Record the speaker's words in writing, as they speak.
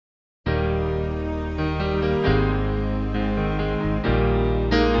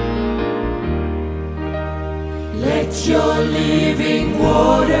your living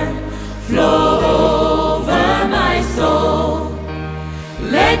water flow over my soul.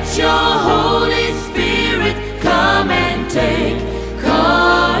 Let your Holy Spirit come and take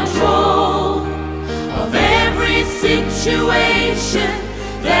control of every situation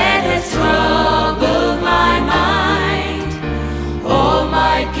that has troubled my mind. All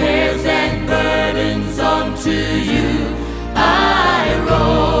my cares and burdens onto you I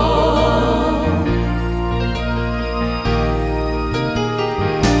roll.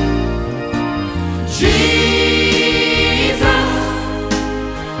 Jesus,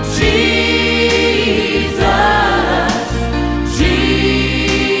 Jesus,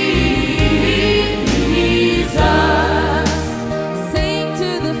 Jesus. Sing to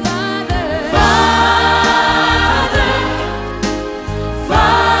the Father, Father,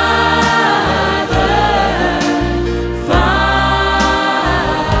 Father,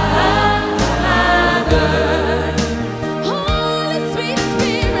 Father. Holy sweet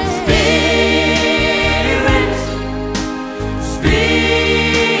Spirit, Spirit,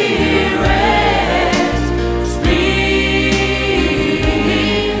 Spirit,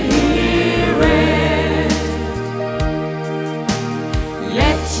 Spirit.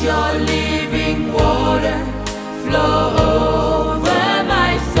 Let your living water flow over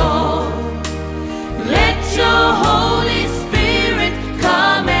my soul. Let your Holy Spirit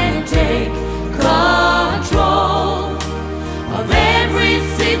come and take control of every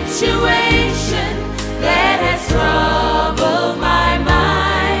situation that has troubled my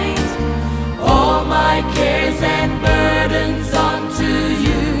mind. All my cares and burdens onto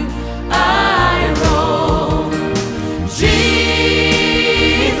you I roll.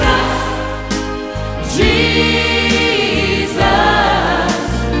 Jesus, Jesus,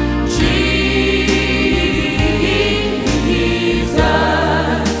 Jesus.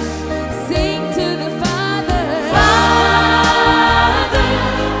 sing to the Father, Father,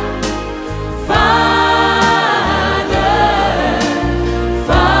 Father,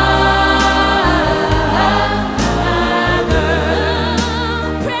 Father.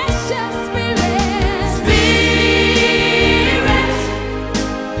 precious Spirit, Spirit,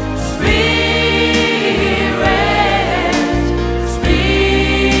 Spirit,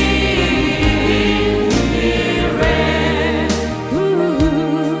 Spirit.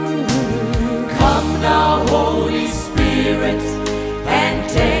 Come now, Holy Spirit, and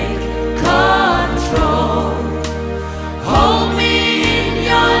take control. Hold me in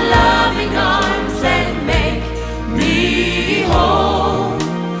your loving arms and make me whole.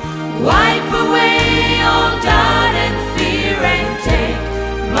 Wipe away all doubt and fear and take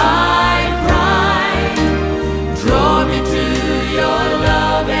my pride. Draw me to your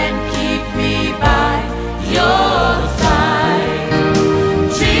love and keep me by your side.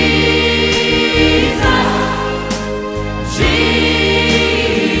 Jesus,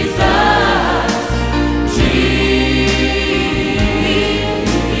 Jesus, Jesus.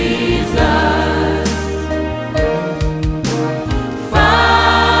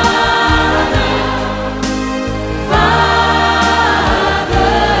 Father, Father,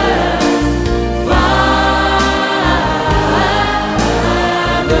 Father.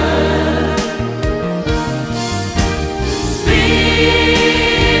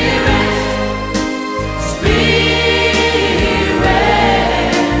 Spirit,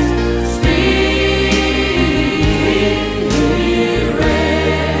 Spirit,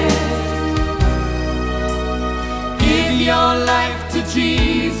 Spirit. Give your life to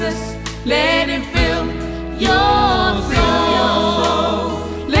Jesus, let him fill your soul.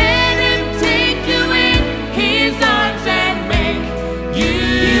 Let him take you in his arms and make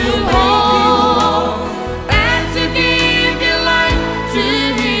you whole. As you give your life to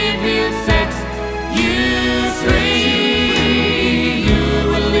him, he'll set you free. You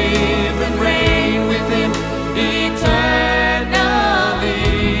will live and reign with him eternally.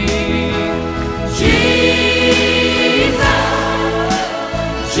 Jesus,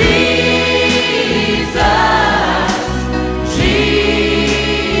 Jesus,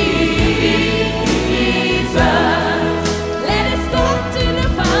 Jesus. let us go to the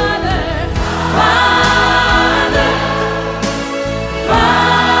Father, Father,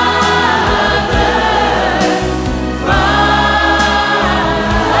 Father, Father.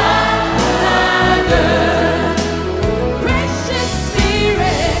 precious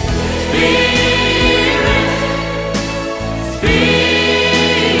Spirit, Spirit, Spirit,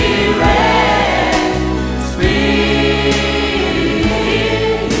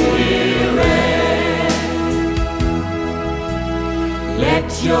 Spirit.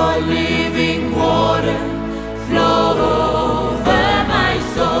 Let your living water flow over my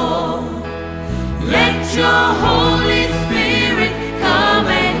soul. Let your Holy